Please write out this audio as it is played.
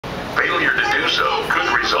Failure to do so could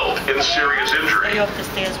result in serious injury.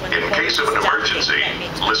 In case of an emergency,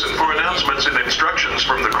 listen for announcements and instructions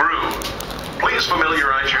from the crew. Please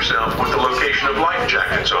familiarize yourself with the location of life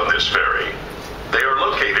jackets on this ferry. They are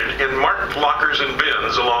located in marked lockers and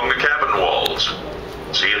bins along the cabin walls.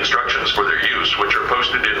 See instructions for their use, which are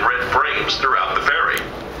posted in red frames throughout the ferry.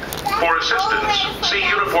 For assistance, see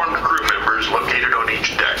uniformed crew members located on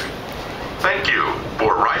each deck. Thank you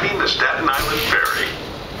for riding the Staten Island Ferry.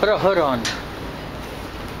 Put a hood on.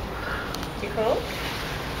 You cold?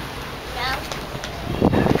 No.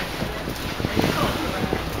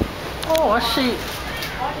 Oh, I see.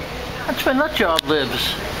 That's where Nutjob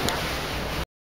lives.